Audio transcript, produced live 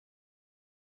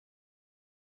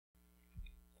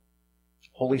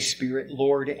Holy Spirit,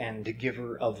 Lord and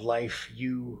giver of life,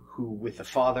 you who with the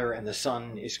Father and the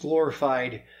Son is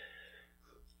glorified,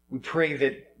 we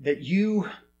pray that you,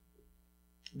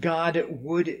 God,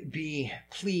 would be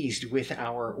pleased with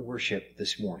our worship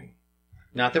this morning.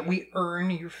 Not that we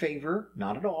earn your favor,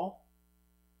 not at all.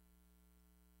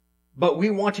 But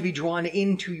we want to be drawn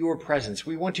into your presence.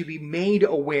 We want to be made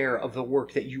aware of the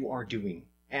work that you are doing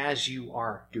as you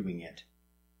are doing it.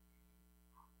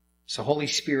 So Holy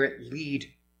Spirit,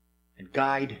 lead and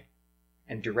guide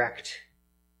and direct.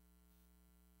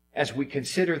 As we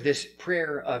consider this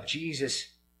prayer of Jesus,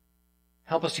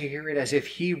 help us to hear it as if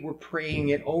he were praying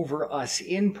it over us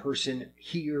in person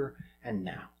here and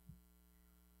now.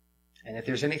 And if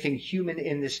there's anything human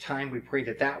in this time, we pray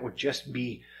that that would just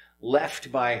be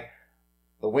left by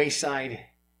the wayside,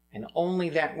 and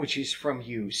only that which is from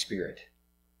you, Spirit,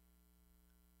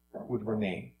 would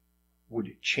remain,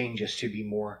 would change us to be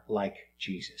more like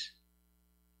Jesus.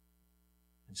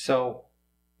 And so,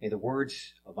 may the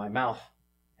words of my mouth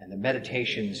and the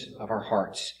meditations of our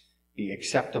hearts be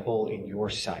acceptable in your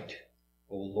sight,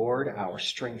 O Lord, our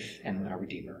strength and our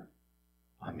Redeemer.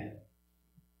 Amen.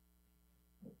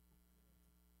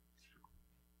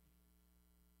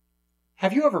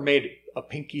 Have you ever made a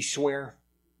pinky swear?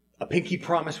 A pinky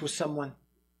promise with someone?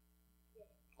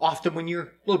 Often when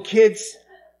you're little kids.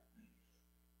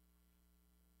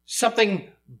 Something,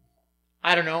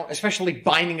 I don't know, especially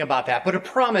binding about that. But a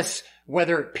promise,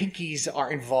 whether pinkies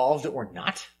are involved or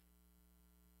not,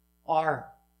 are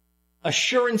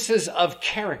assurances of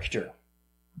character.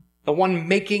 The one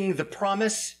making the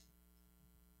promise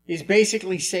is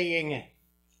basically saying,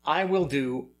 I will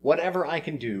do whatever I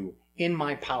can do in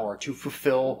my power to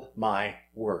fulfill my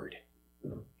word.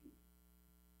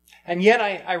 And yet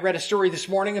I read a story this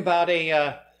morning about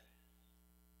a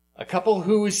couple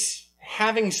who's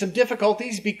having some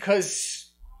difficulties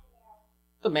because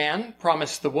the man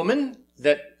promised the woman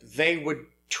that they would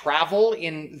travel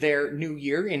in their new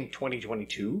year in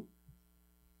 2022.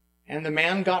 And the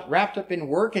man got wrapped up in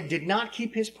work and did not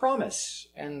keep his promise.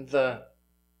 And the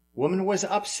woman was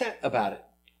upset about it.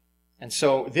 And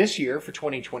so this year for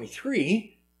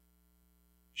 2023,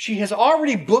 she has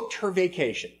already booked her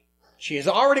vacation. She has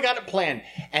already got it planned.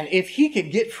 And if he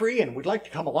can get free and would like to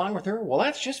come along with her, well,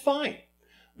 that's just fine.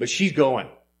 But she's going.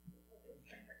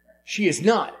 She is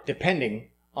not depending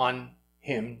on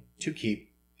him to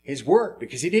keep his word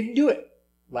because he didn't do it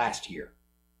last year.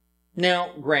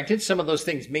 Now, granted, some of those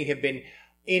things may have been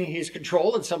in his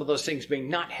control and some of those things may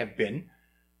not have been.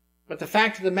 But the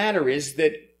fact of the matter is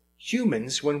that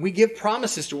humans, when we give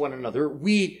promises to one another,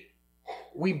 we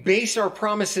base our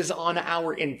promises on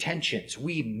our intentions.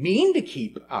 We mean to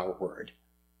keep our word,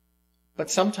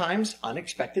 but sometimes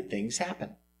unexpected things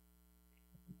happen.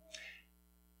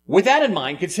 With that in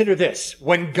mind, consider this.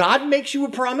 When God makes you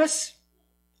a promise,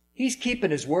 he's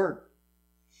keeping his word.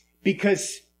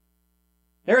 Because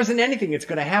there isn't anything that's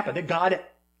going to happen that God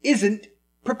isn't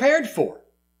prepared for.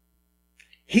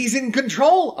 He's in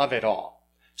control of it all.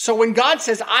 So when God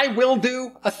says, I will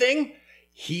do a thing,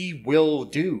 he will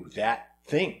do that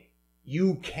thing.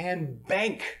 You can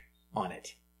bank on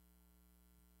it.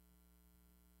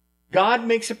 God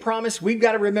makes a promise. We've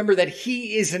got to remember that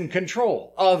he is in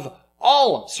control of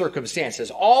all circumstances,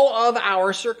 all of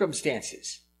our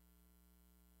circumstances.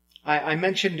 I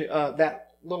mentioned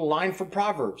that little line from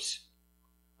Proverbs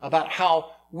about how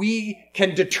we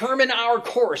can determine our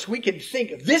course. We can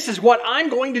think, this is what I'm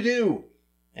going to do.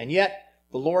 And yet,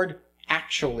 the Lord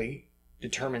actually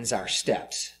determines our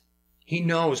steps. He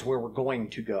knows where we're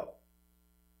going to go.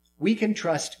 We can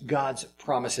trust God's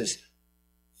promises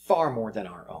far more than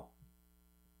our own.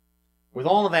 With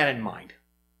all of that in mind,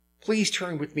 please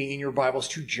turn with me in your Bibles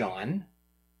to John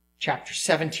chapter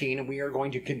 17, and we are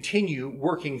going to continue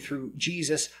working through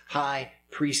Jesus' high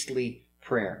priestly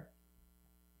prayer.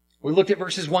 We looked at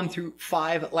verses 1 through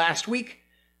 5 last week.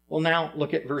 We'll now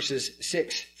look at verses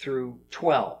 6 through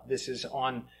 12. This is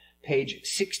on page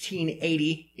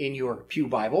 1680 in your Pew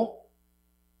Bible.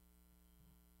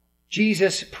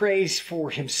 Jesus prays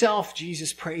for himself.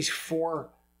 Jesus prays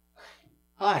for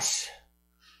us.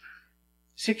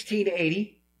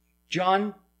 1680,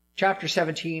 John chapter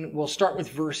 17, we'll start with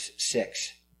verse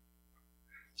 6.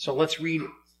 So let's read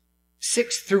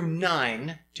 6 through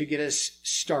 9 to get us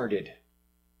started.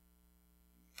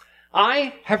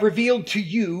 I have revealed to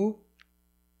you,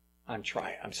 let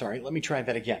me try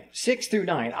that again. 6 through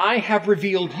 9. I have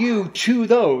revealed you to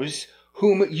those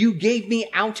whom you gave me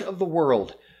out of the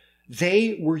world.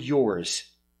 They were yours.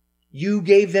 You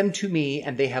gave them to me,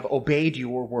 and they have obeyed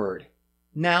your word.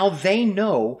 Now they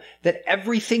know that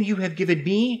everything you have given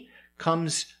me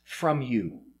comes from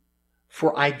you.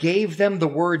 For I gave them the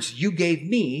words you gave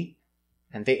me,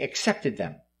 and they accepted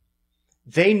them.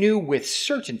 They knew with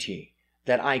certainty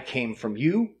that I came from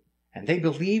you, and they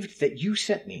believed that you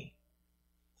sent me.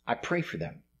 I pray for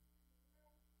them.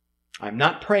 I'm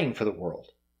not praying for the world,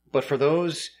 but for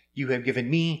those you have given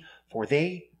me, for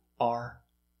they are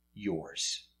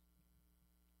yours.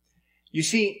 You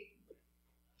see,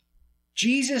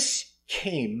 Jesus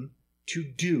came to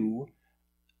do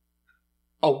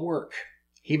a work.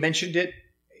 He mentioned it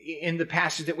in the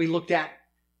passage that we looked at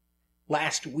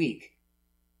last week.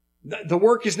 The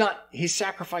work is not his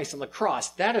sacrifice on the cross.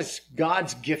 That is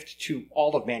God's gift to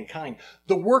all of mankind.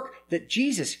 The work that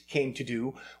Jesus came to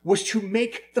do was to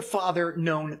make the Father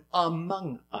known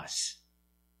among us.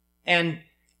 And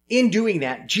in doing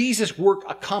that, Jesus' work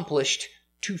accomplished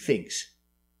two things.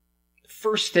 The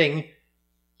first thing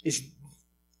is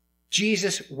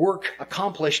Jesus' work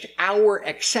accomplished our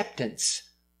acceptance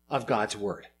of God's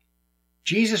word.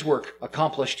 Jesus' work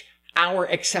accomplished our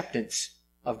acceptance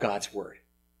of God's word.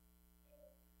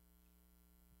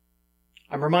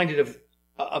 I'm reminded of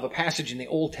a passage in the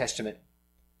Old Testament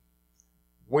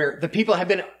where the people had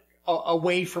been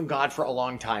away from God for a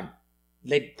long time.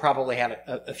 They probably had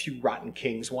a few rotten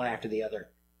kings, one after the other.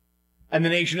 And the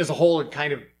nation as a whole had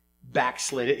kind of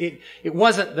backslid. It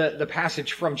wasn't the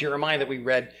passage from Jeremiah that we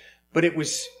read, but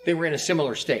they were in a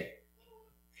similar state.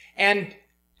 And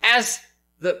as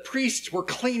the priests were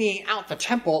cleaning out the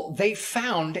temple, they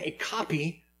found a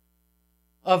copy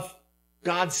of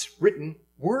God's written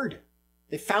word.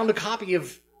 They found a copy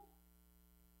of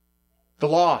the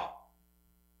law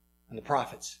and the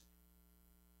prophets.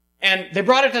 And they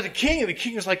brought it to the king, and the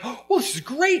king was like, "Oh, well, this is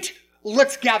great.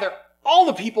 Let's gather all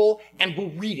the people and we'll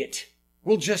read it.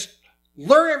 We'll just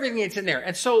learn everything that's in there."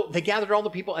 And so they gathered all the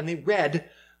people and they read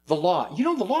the law. You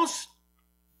know, the law's,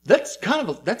 that's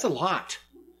a lot.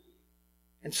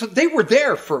 And so they were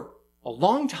there for a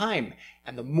long time.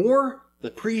 And the more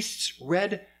the priests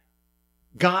read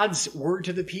God's word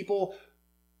to the people,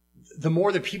 the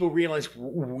more the people realized,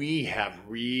 we have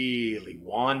really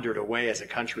wandered away as a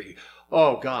country.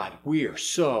 Oh God, we are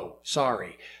so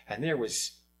sorry. And there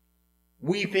was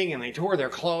weeping, and they tore their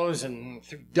clothes and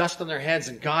threw dust on their heads.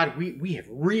 And God, we have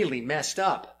really messed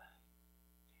up.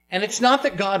 And it's not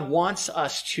that God wants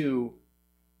us to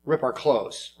rip our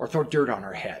clothes or throw dirt on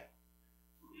our head.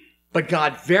 But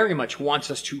God very much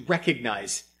wants us to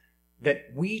recognize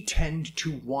that we tend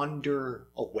to wander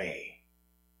away.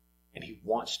 And he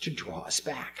wants to draw us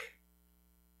back.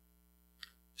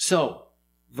 So,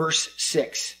 verse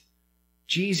 6,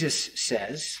 Jesus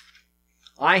says,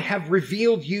 I have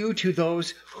revealed you to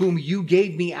those whom you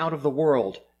gave me out of the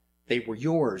world. They were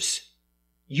yours.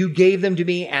 You gave them to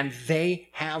me, and they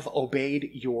have obeyed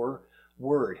your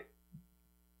word.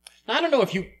 Now, I don't know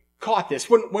if you caught this.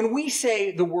 When we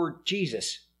say the word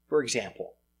Jesus, for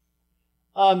example,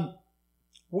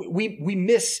 we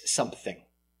miss something.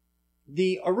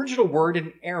 The original word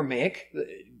in Aramaic,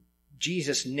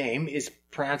 Jesus' name, is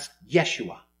pronounced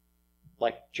Yeshua,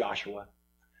 like Joshua.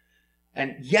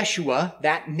 And Yeshua,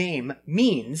 that name,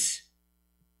 means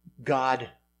God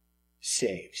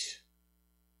saves.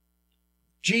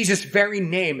 Jesus' very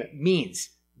name means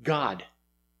God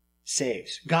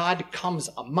saves. God comes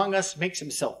among us, makes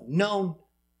himself known.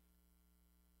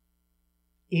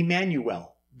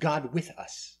 Emmanuel, God with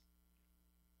us.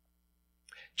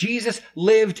 Jesus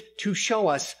lived to show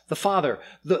us the Father.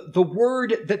 The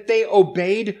word that they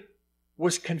obeyed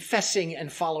was confessing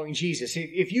and following Jesus.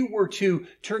 If you were to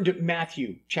turn to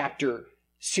Matthew chapter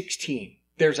 16,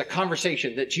 there's a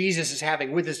conversation that Jesus is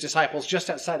having with his disciples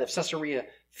just outside of Caesarea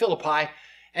Philippi,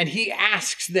 and he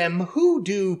asks them, who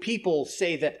do people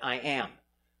say that I am?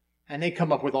 And they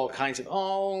come up with all kinds of,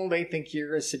 they think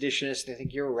you're a seditionist, they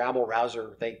think you're a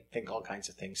rabble-rouser, they think all kinds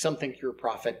of things. Some think you're a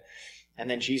prophet. And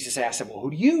then Jesus asks him, well,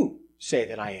 who do you say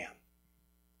that I am?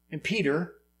 And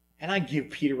Peter, and I give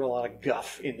Peter a lot of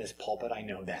guff in this pulpit, I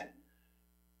know that.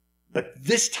 But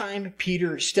this time,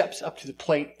 Peter steps up to the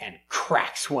plate and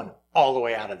cracks one all the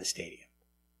way out of the stadium.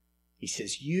 He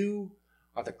says, you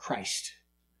are the Christ,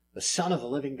 the Son of the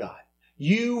living God.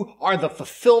 You are the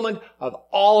fulfillment of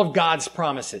all of God's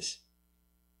promises.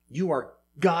 You are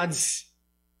God's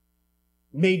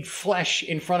made flesh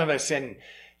in front of us. And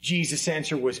Jesus'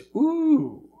 answer was,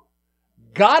 ooh,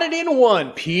 got it in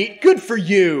one, Pete. Good for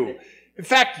you. In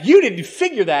fact, you didn't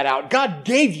figure that out. God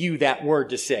gave you that word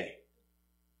to say.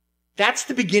 That's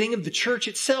the beginning of the church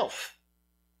itself.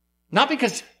 Not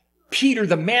because Peter,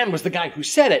 the man, was the guy who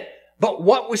said it, but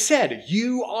what was said.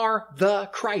 You are the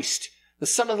Christ, the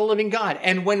Son of the living God.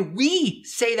 And when we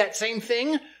say that same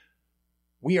thing,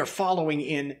 we are following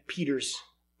in Peter's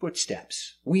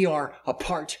footsteps. We are a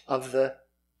part of the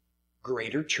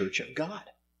greater church of God.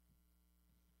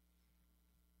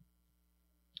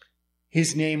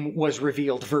 His name was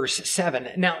revealed, verse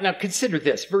 7. Now consider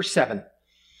this, verse 7.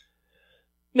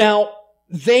 Now,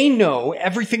 they know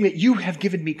everything that you have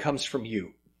given me comes from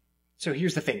you. So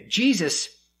here's the thing. Jesus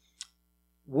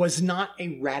was not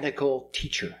a radical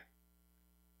teacher.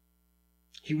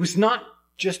 He was not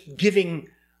just giving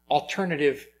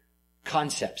alternative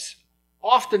concepts.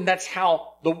 Often that's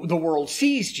how the world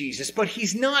sees Jesus, but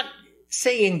he's not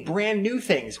saying brand new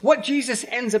things. What Jesus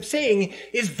ends up saying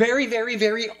is very, very,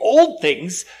 very old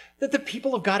things that the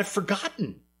people of God have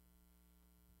forgotten.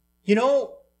 You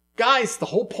know, guys, the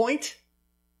whole point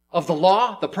of the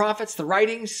law, the prophets, the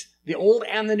writings, the Old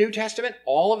and the New Testament,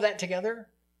 all of that together,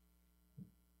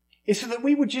 is so that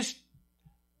we would just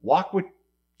walk with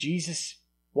Jesus,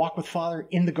 walk with Father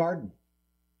in the garden,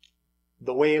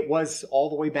 the way it was all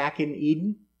the way back in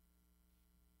Eden.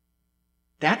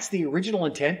 That's the original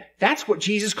intent. That's what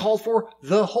Jesus called for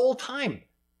the whole time,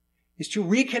 is to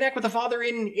reconnect with the Father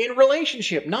in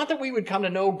relationship. Not that we would come to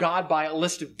know God by a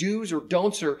list of do's or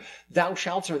don'ts or thou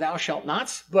shalt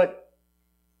nots, but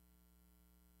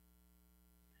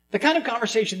the kind of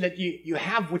conversation that you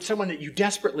have with someone that you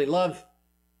desperately love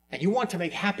and you want to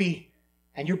make happy,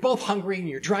 and you're both hungry and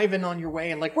you're driving on your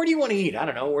way and like, where do you want to eat? I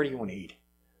don't know. Where do you want to eat?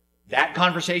 That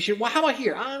conversation. Well, how about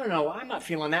here? I don't know. I'm not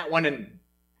feeling that one. And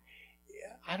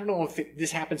I don't know if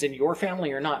this happens in your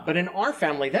family or not, but in our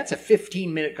family, that's a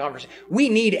 15-minute conversation. We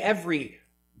need every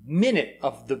minute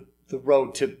of the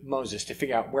road to Moses to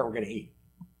figure out where we're going to eat.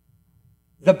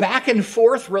 The back and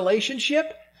forth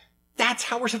relationship, that's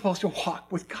how we're supposed to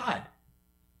walk with God.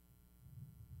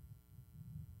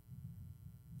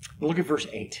 Look at verse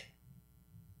 8.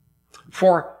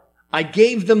 For I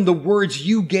gave them the words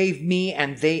you gave me,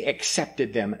 and they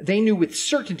accepted them. They knew with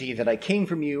certainty that I came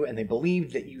from you, and they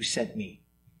believed that you sent me.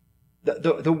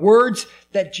 The words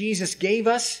that Jesus gave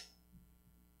us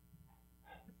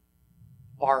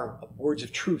are words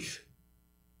of truth,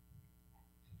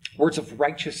 words of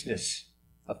righteousness,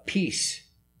 of peace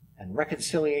and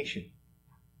reconciliation,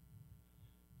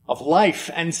 of life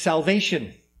and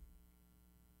salvation,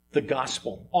 the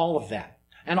gospel, all of that.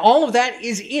 And all of that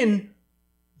is in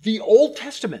the Old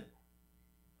Testament.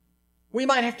 We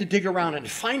might have to dig around and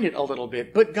find it a little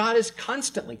bit, but God is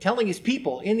constantly telling his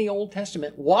people in the Old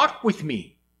Testament, walk with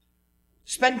me.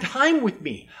 Spend time with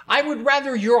me. I would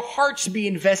rather your hearts be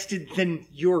invested than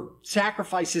your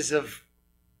sacrifices of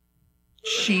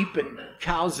sheep and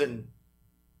cows and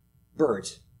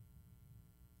birds.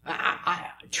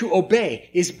 To obey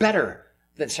is better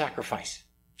than sacrifice.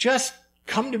 Just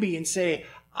come to me and say,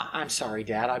 I'm sorry,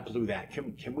 Dad, I blew that.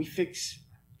 Can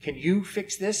you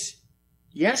fix this?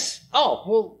 Yes? Oh,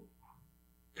 well,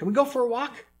 can we go for a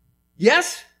walk?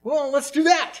 Yes? Well, let's do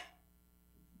that.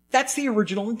 That's the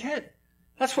original intent.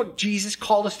 That's what Jesus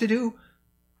called us to do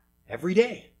every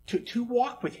day, to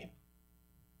walk with him.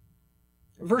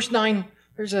 Verse 9,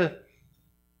 there's a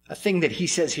thing that he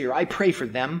says here. I pray for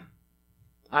them.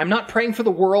 I'm not praying for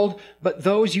the world, but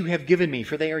those you have given me,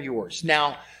 for they are yours.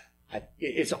 Now,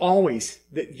 it's always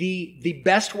the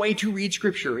best way to read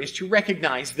Scripture is to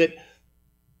recognize that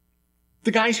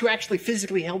the guys who actually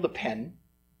physically held the pen,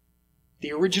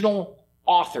 the original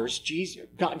authors, Jesus,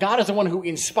 God is the one who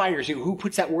inspires you, who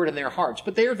puts that word in their hearts,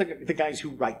 but they're the guys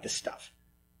who write the stuff.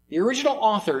 The original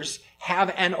authors have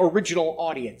an original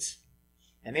audience,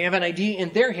 and they have an idea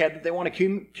in their head that they want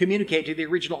to communicate to the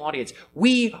original audience.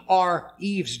 We are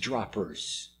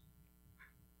eavesdroppers.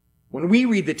 When we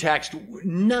read the text,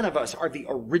 none of us are the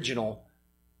original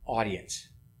audience.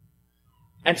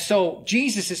 And so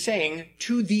Jesus is saying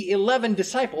to the 11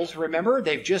 disciples, remember,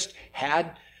 they've just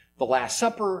had the Last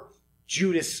Supper.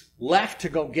 Judas left to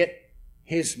go get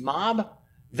his mob.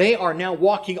 They are now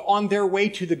walking on their way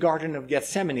to the Garden of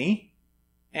Gethsemane.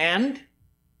 And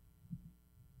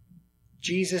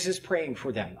Jesus is praying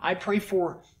for them. I pray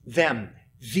for them,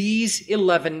 these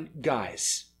 11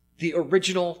 guys, the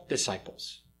original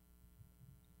disciples.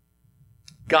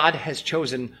 God has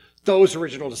chosen those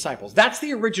original disciples. That's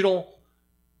the original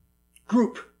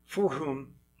group for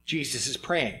whom Jesus is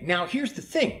praying. Now, here's the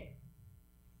thing.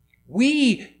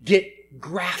 We get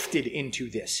grafted into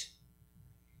this.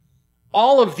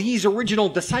 All of these original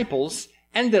disciples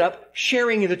ended up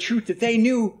sharing the truth that they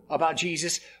knew about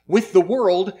Jesus with the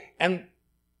world, and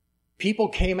people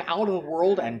came out of the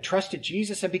world and trusted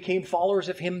Jesus and became followers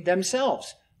of him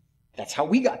themselves. That's how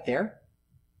we got there.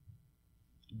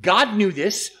 God knew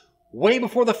this way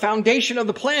before the foundation of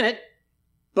the planet,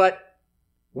 but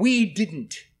we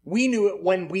didn't. We knew it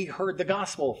when we heard the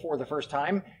gospel for the first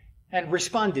time and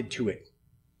responded to it.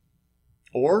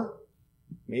 Or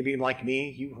maybe like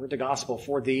me, you heard the gospel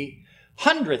for the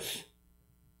 100th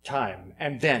time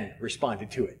and then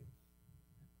responded to it.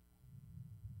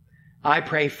 I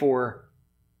pray for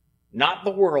not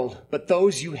the world, but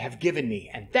those you have given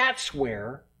me. And that's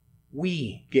where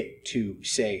we get to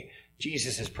say,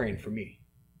 Jesus is praying for me.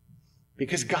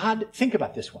 Because God, think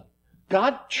about this one.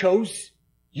 God chose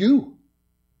you.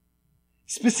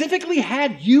 Specifically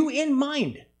had you in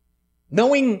mind,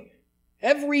 knowing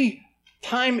every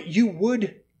time you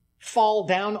would fall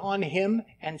down on him,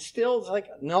 and still it's like,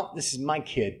 no, this is my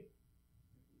kid.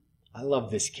 I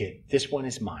love this kid. This one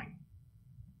is mine.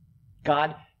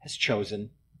 God has chosen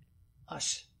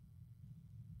us.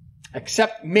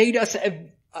 Made us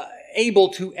able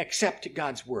to accept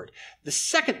God's word. The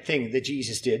second thing that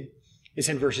Jesus did is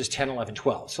in verses 10, 11,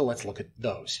 12. So let's look at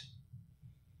those.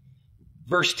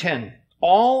 Verse 10,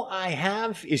 all I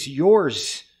have is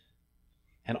yours,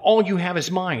 and all you have is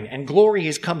mine, and glory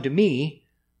has come to me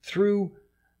through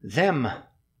them.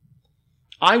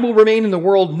 I will remain in the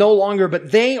world no longer,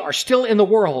 but they are still in the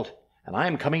world, and I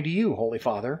am coming to you, Holy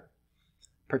Father.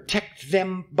 Protect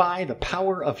them by the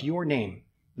power of your name,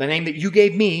 the name that you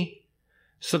gave me,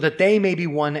 so that they may be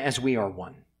one as we are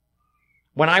one.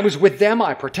 When I was with them,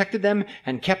 I protected them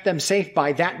and kept them safe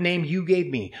by that name you gave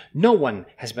me. No one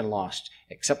has been lost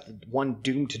except the one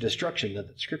doomed to destruction, that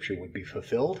the scripture would be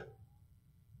fulfilled.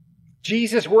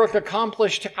 Jesus' work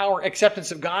accomplished our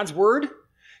acceptance of God's word.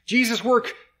 Jesus'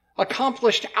 work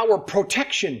accomplished our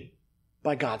protection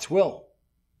by God's will.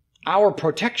 Our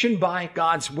protection by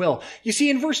God's will. You see,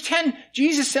 in verse 10,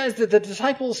 Jesus says that the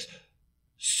disciples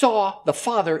saw the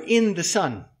Father in the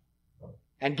Son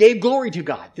and gave glory to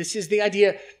God. This is the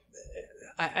idea.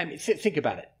 Think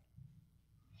about it.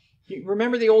 You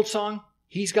remember the old song?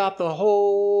 He's got the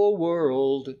whole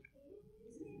world.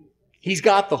 He's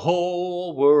got the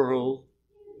whole world.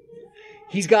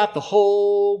 He's got the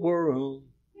whole world.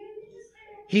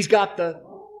 He's got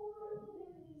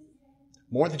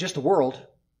more than just the world.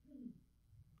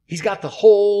 He's got the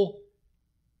whole,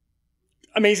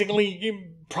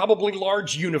 amazingly, probably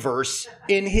large universe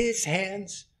in his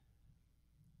hands.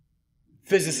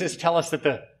 Physicists tell us that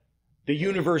the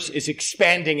universe is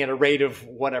expanding at a rate of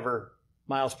whatever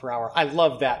miles per hour. I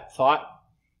love that thought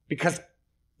because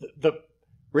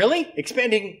really?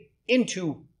 Expanding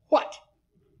into what?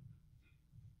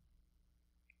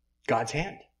 God's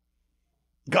hand.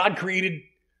 God created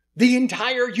the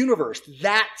entire universe.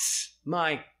 That's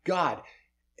my God.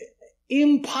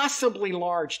 Impossibly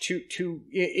large to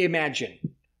imagine.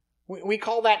 We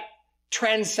call that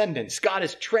transcendence. God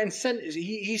is transcendent.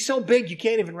 He's so big you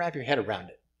can't even wrap your head around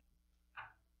it.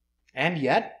 And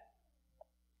yet,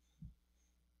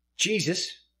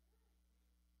 Jesus,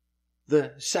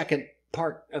 the second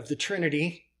part of the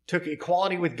Trinity, took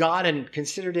equality with God and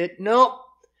considered it, no,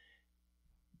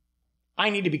 I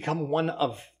need to become one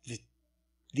of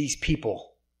these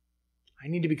people. I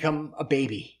need to become a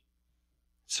baby.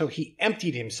 So he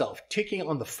emptied himself, taking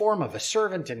on the form of a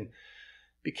servant, and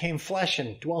became flesh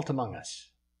and dwelt among us.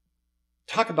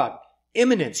 Talk about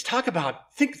imminence.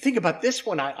 Think about this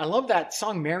one. I love that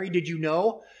song, Mary, Did You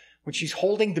Know? When she's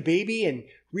holding the baby and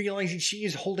realizing she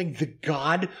is holding the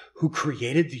God who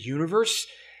created the universe,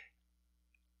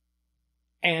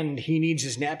 and he needs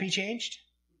his nappy changed.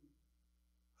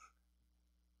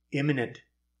 Imminent,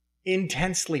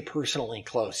 intensely personally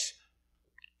close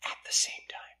at the same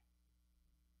time.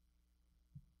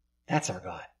 That's our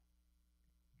God.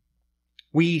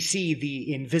 We see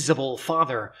the invisible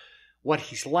Father, what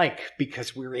he's like,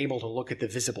 because we're able to look at the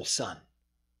visible Son.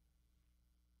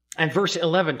 And verse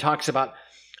 11 talks about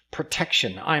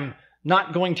protection. I'm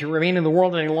not going to remain in the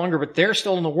world any longer, but they're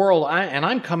still in the world, and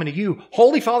I'm coming to you.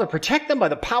 Holy Father, protect them by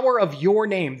the power of your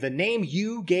name, the name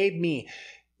you gave me.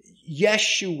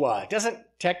 Yeshua doesn't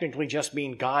technically just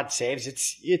mean God saves.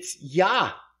 It's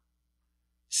Yah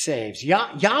saves.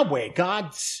 Yahweh,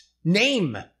 God's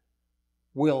name,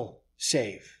 will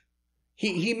save.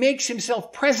 He makes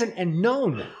himself present and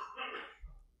known.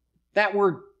 That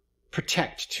word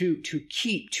protect, to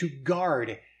keep, to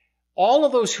guard. All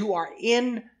of those who are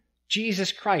in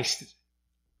Jesus Christ,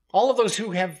 all of those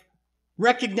who have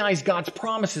recognized God's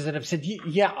promises and have said,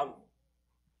 yeah,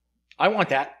 I want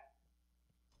that.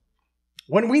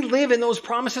 When we live in those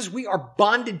promises, we are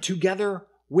bonded together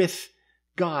with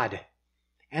God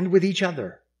and with each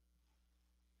other.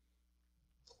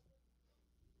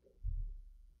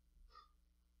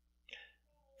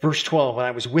 Verse 12, when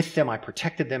I was with them, I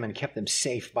protected them and kept them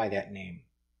safe by that name.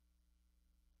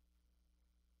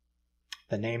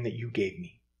 The name that you gave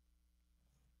me.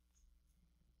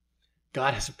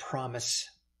 God has a promise.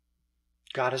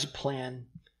 God has a plan.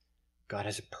 God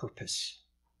has a purpose.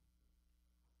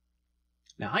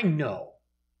 Now, I know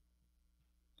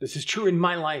this is true in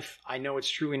my life. I know it's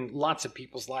true in lots of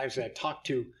people's lives that I've talked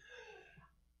to.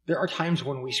 There are times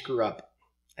when we screw up,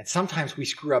 and sometimes we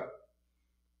screw up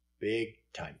big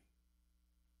time.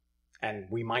 And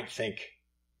we might think,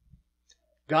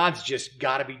 God's just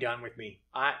got to be done with me.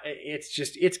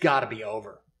 It's got to be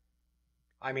over.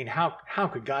 I mean, how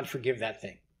could God forgive that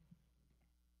thing?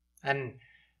 And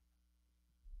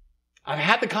I've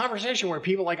had the conversation where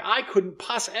people like, I couldn't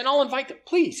possibly, and I'll invite them,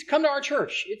 please come to our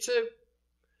church. It's a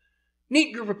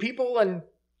neat group of people and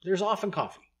there's often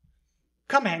coffee.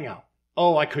 Come hang out.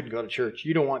 Oh, I couldn't go to church.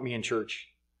 You don't want me in church.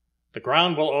 The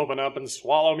ground will open up and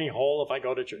swallow me whole if I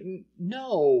go to church.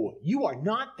 No, you are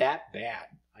not that bad,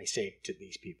 I say to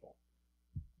these people.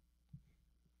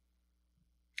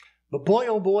 But boy,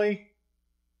 oh boy,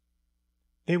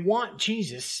 they want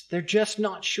Jesus. They're just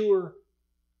not sure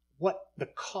what the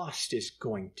cost is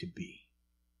going to be.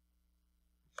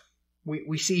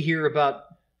 We see here about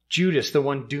Judas, the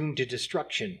one doomed to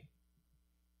destruction,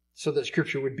 so that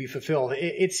Scripture would be fulfilled.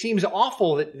 It seems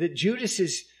awful that Judas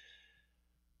is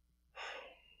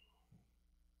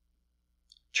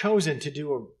chosen to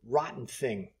do a rotten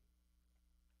thing.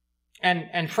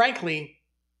 And frankly,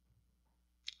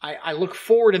 I look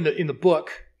forward in the book,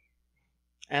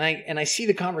 and I see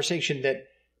the conversation that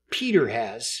Peter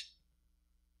has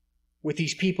with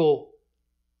these people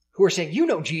who are saying, you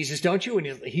know Jesus, don't you? And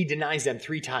he denies them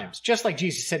 3 times, just like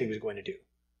Jesus said he was going to do.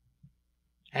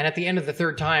 And at the end of the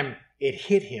 3rd time, it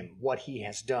hit him what he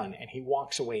has done, and he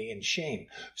walks away in shame.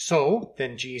 So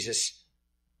then Jesus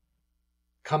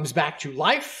comes back to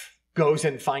life, goes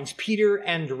and finds Peter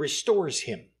and restores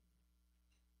him.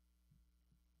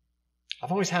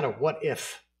 I've always had a what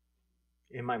if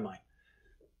in my mind.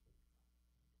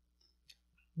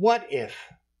 What if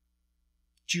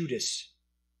Judas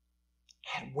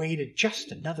had waited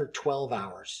just another 12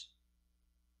 hours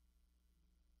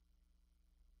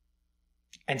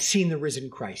and seen the risen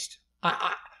Christ?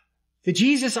 The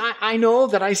Jesus I know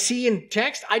that I see in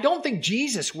text, I don't think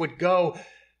Jesus would go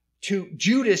to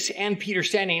Judas and Peter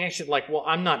standing next to him like, well,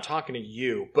 I'm not talking to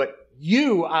you, but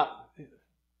you,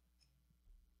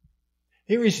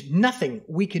 there is nothing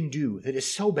we can do that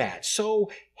is so bad, so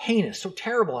heinous, so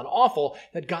terrible and awful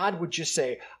that God would just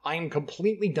say, I am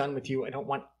completely done with you. I don't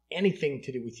want anything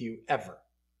to do with you ever.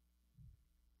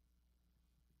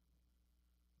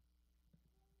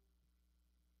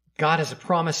 God has a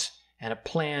promise and a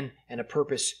plan and a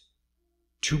purpose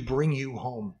to bring you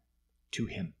home to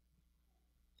Him.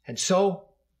 And so,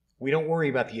 we don't worry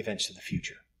about the events of the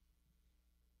future.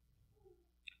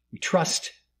 We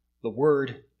trust the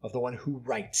word of the one who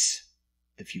writes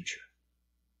the future.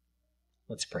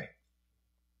 Let's pray.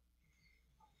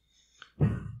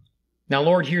 Now,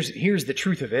 Lord, here's the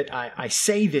truth of it. I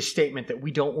say this statement that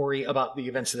we don't worry about the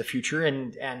events of the future,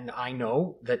 and I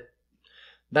know that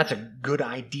that's a good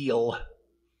ideal.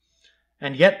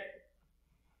 And yet,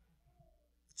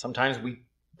 sometimes we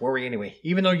worry anyway.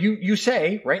 Even though you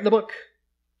say, right in the book,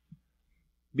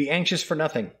 be anxious for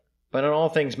nothing, but in all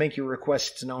things make your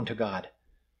requests known to God.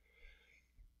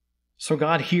 So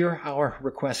God, hear our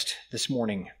request this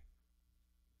morning.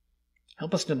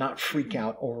 Help us to not freak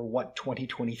out over what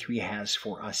 2023 has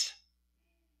for us.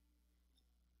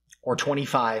 Or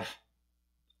 25.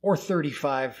 Or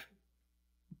 35.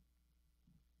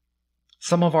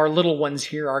 Some of our little ones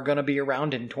here are going to be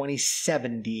around in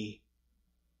 2070.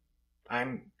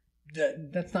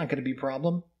 That's not going to be a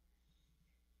problem.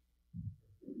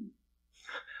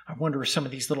 I wonder if some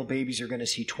of these little babies are going to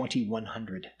see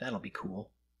 2100. That'll be cool.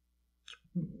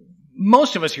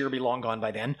 Most of us here will be long gone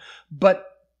by then, but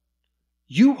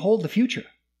you hold the future.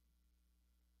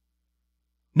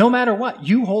 No matter what,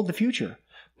 you hold the future.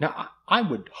 Now, I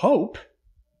would hope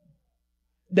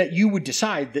that you would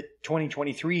decide that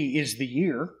 2023 is the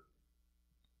year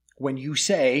when you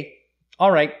say,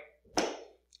 all right,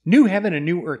 new heaven and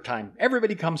new earth time.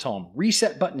 Everybody comes home.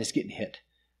 Reset button is getting hit.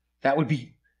 That would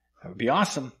be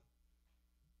awesome.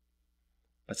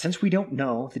 But since we don't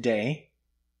know the day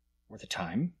or the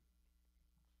time,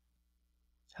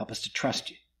 help us to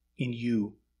trust in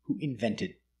you who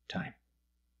invented time.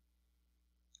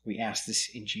 We ask this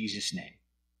in Jesus' name.